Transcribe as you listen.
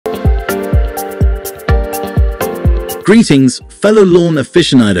Greetings, fellow lawn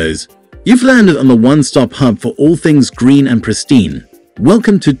aficionados. You've landed on the one-stop hub for all things green and pristine.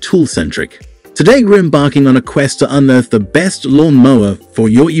 Welcome to Centric. Today we're embarking on a quest to unearth the best lawn mower for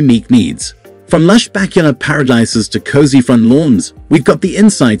your unique needs. From lush backyard paradises to cozy front lawns, we've got the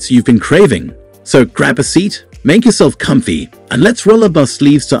insights you've been craving. So grab a seat, make yourself comfy, and let's roll up our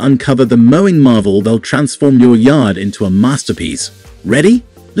sleeves to uncover the mowing marvel that'll transform your yard into a masterpiece. Ready?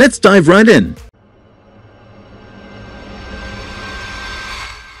 Let's dive right in.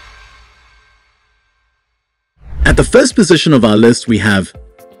 At the first position of our list, we have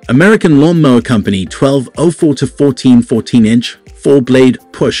American Lawn Mower Company 1204-14 14-inch 4-blade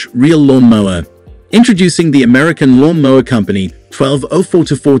push reel lawn mower. Introducing the American Lawn Mower Company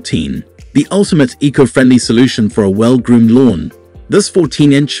 1204-14, the ultimate eco-friendly solution for a well-groomed lawn. This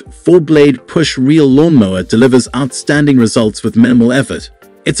 14-inch 4-blade push reel lawn mower delivers outstanding results with minimal effort.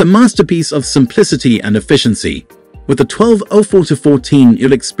 It's a masterpiece of simplicity and efficiency. With the 1204-14,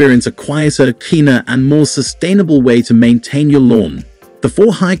 you'll experience a quieter, cleaner, and more sustainable way to maintain your lawn. The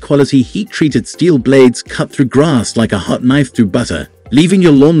 4 high-quality heat-treated steel blades cut through grass like a hot knife through butter, leaving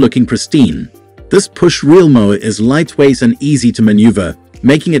your lawn looking pristine. This push reel mower is lightweight and easy to maneuver,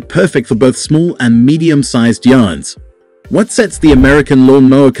 making it perfect for both small and medium-sized yards. What sets the American Lawn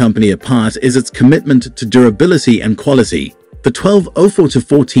Mower Company apart is its commitment to durability and quality. The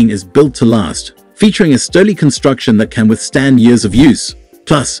 1204-14 is built to last, featuring a sturdy construction that can withstand years of use.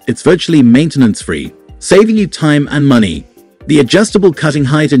 Plus, it's virtually maintenance-free, saving you time and money. The adjustable cutting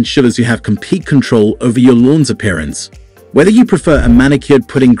height ensures you have complete control over your lawn's appearance. Whether you prefer a manicured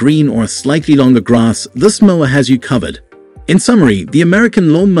putting green or a slightly longer grass, this mower has you covered. In summary, the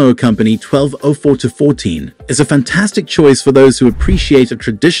American Lawn Mower Company 1204-14 is a fantastic choice for those who appreciate a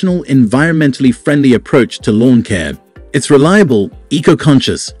traditional, environmentally friendly approach to lawn care. It's reliable,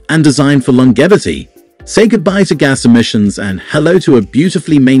 eco-conscious, and designed for longevity. Say goodbye to gas emissions and hello to a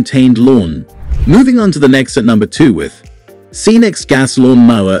beautifully maintained lawn. Moving on to the next at number 2 with SENIX Gas Lawn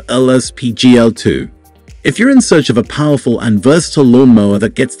Mower LSPGL2. If you're in search of a powerful and versatile lawn mower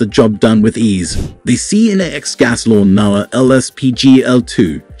that gets the job done with ease, the SENIX Gas Lawn Mower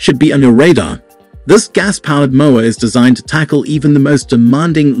LSPGL2 should be on your radar. This gas-powered mower is designed to tackle even the most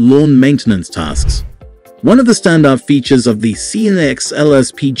demanding lawn maintenance tasks. One of the standout features of the SENIX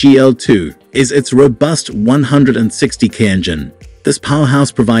LSPGL2 is its robust 160K engine. This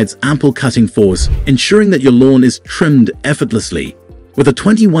powerhouse provides ample cutting force, ensuring that your lawn is trimmed effortlessly. With a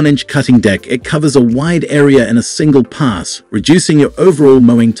 21-inch cutting deck, it covers a wide area in a single pass, reducing your overall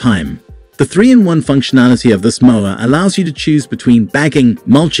mowing time. The 3-in-1 functionality of this mower allows you to choose between bagging,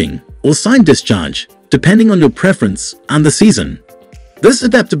 mulching, or side discharge, depending on your preference and the season. This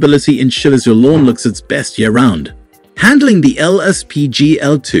adaptability ensures your lawn looks its best year-round. Handling the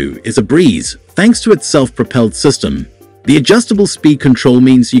LSPGL2 is a breeze, thanks to its self-propelled system. The adjustable speed control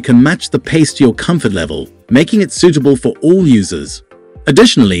means you can match the pace to your comfort level, making it suitable for all users.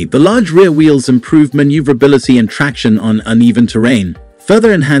 Additionally, the large rear wheels improve maneuverability and traction on uneven terrain,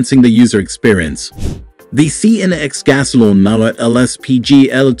 further enhancing the user experience. The SENIX Gas Lawn Mower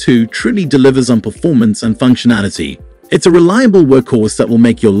LSPGL2 truly delivers on performance and functionality. It's a reliable workhorse that will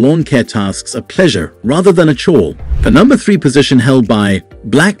make your lawn care tasks a pleasure rather than a chore. The number 3 position held by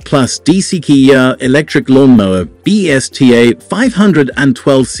BLACK+DECKER Electric Lawn Mower BESTA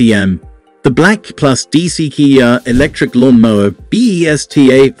 512cm. The BLACK+DECKER Electric Lawn Mower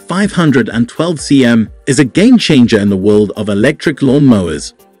BESTA 512cm is a game-changer in the world of electric lawn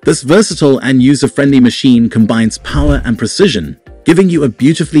mowers. This versatile and user-friendly machine combines power and precision, giving you a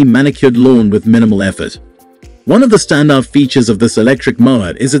beautifully manicured lawn with minimal effort. One of the standout features of this electric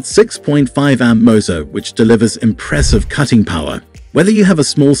mower is its 6.5-amp motor, which delivers impressive cutting power. Whether you have a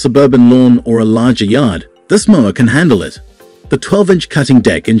small suburban lawn or a larger yard, this mower can handle it. The 12-inch cutting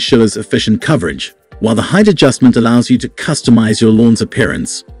deck ensures efficient coverage, while the height adjustment allows you to customize your lawn's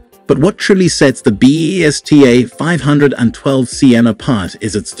appearance. But what truly sets the BESTA 512cm apart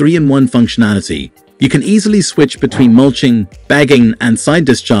is its 3-in-1 functionality. You can easily switch between mulching, bagging, and side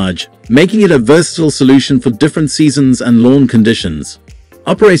discharge, making it a versatile solution for different seasons and lawn conditions.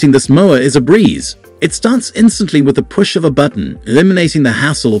 Operating this mower is a breeze. It starts instantly with the push of a button, eliminating the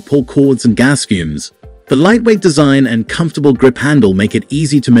hassle of pull cords and gas fumes. The lightweight design and comfortable grip handle make it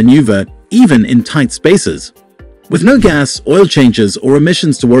easy to maneuver, even in tight spaces. With no gas, oil changes, or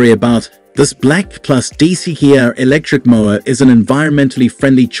emissions to worry about, this BLACK+DECKER electric mower is an environmentally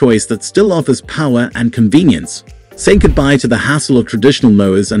friendly choice that still offers power and convenience. Say goodbye to the hassle of traditional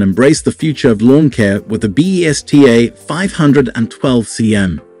mowers and embrace the future of lawn care with the BESTA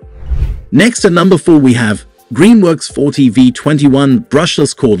 512cm. Next at number 4 we have Greenworks 40V21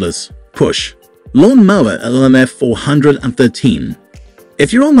 Brushless Cordless Push. Lawn Mower LMF 413.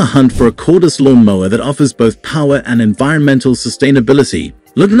 If you're on the hunt for a cordless lawn mower that offers both power and environmental sustainability,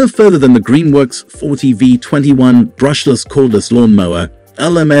 look no further than the Greenworks 40V21 Brushless Cordless Lawn Mower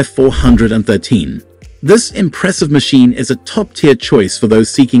LMF 413. This impressive machine is a top-tier choice for those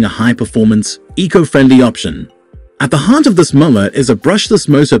seeking a high-performance, eco-friendly option. At the heart of this mower is a brushless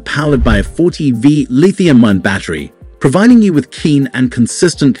motor powered by a 40V lithium-ion battery, providing you with keen and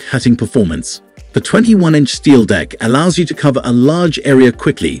consistent cutting performance. The 21-inch steel deck allows you to cover a large area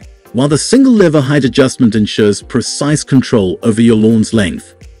quickly, while the single-lever height adjustment ensures precise control over your lawn's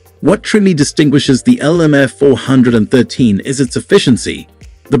length. What truly distinguishes the LMF 413 is its efficiency.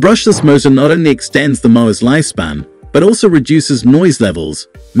 The brushless motor not only extends the mower's lifespan, but also reduces noise levels,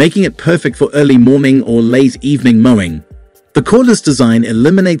 making it perfect for early morning or late evening mowing. The cordless design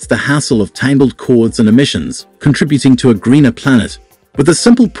eliminates the hassle of tangled cords and emissions, contributing to a greener planet. With a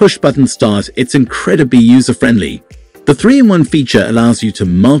simple push-button start, it's incredibly user-friendly. The 3-in-1 feature allows you to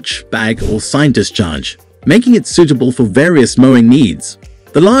mulch, bag, or side discharge, making it suitable for various mowing needs.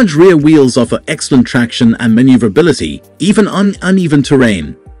 The large rear wheels offer excellent traction and maneuverability, even on uneven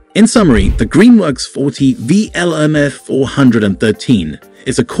terrain. In summary, the Greenworks 40V LMF 413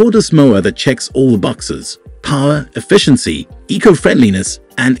 is a cordless mower that checks all the boxes: power, efficiency, eco-friendliness,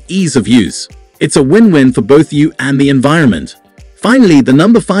 and ease of use. It's a win-win for both you and the environment. Finally, the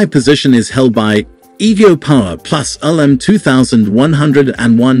number 5 position is held by Ego Power Plus LM 2101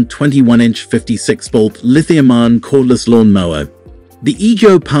 21-inch 56-volt lithium-ion cordless lawn mower. The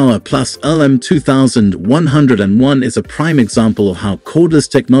Ego Power Plus LM 2101 is a prime example of how cordless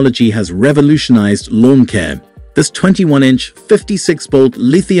technology has revolutionized lawn care. This 21-inch 56-volt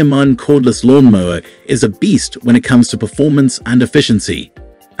lithium-ion cordless lawn mower is a beast when it comes to performance and efficiency.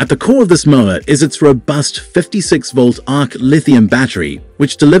 At the core of this mower is its robust 56-volt ARC lithium battery,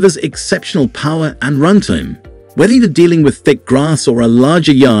 which delivers exceptional power and runtime. Whether you're dealing with thick grass or a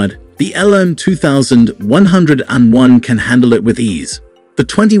larger yard, the LM 2101 can handle it with ease. The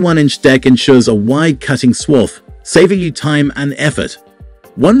 21-inch deck ensures a wide cutting swath, saving you time and effort.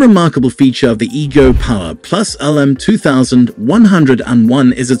 One remarkable feature of the Ego Power Plus LM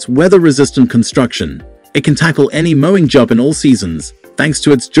 2101 is its weather-resistant construction. It can tackle any mowing job in all seasons, thanks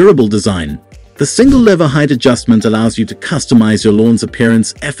to its durable design. The single-lever height adjustment allows you to customize your lawn's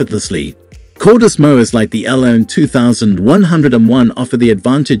appearance effortlessly. Cordless mowers like the LM 2101 offer the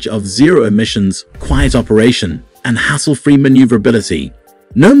advantage of zero emissions, quiet operation, and hassle-free maneuverability.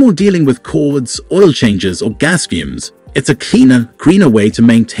 No more dealing with cords, oil changes, or gas fumes. It's a cleaner, greener way to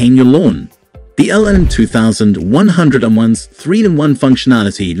maintain your lawn. The LM 2101's 3-in-1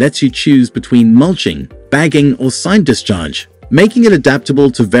 functionality lets you choose between mulching, bagging, or side discharge, making it adaptable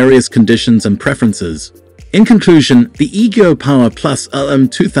to various conditions and preferences. In conclusion, the Ego Power Plus LM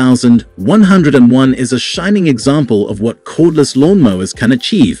 2101 is a shining example of what cordless lawnmowers can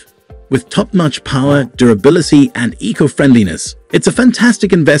achieve. With top-notch power, durability, and eco-friendliness, it's a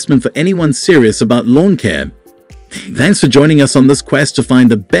fantastic investment for anyone serious about lawn care. Thanks for joining us on this quest to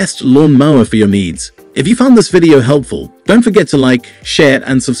find the best lawn mower for your needs. If you found this video helpful, don't forget to like, share,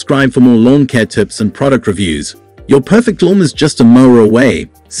 and subscribe for more lawn care tips and product reviews. Your perfect lawn is just a mower away.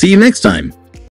 See you next time.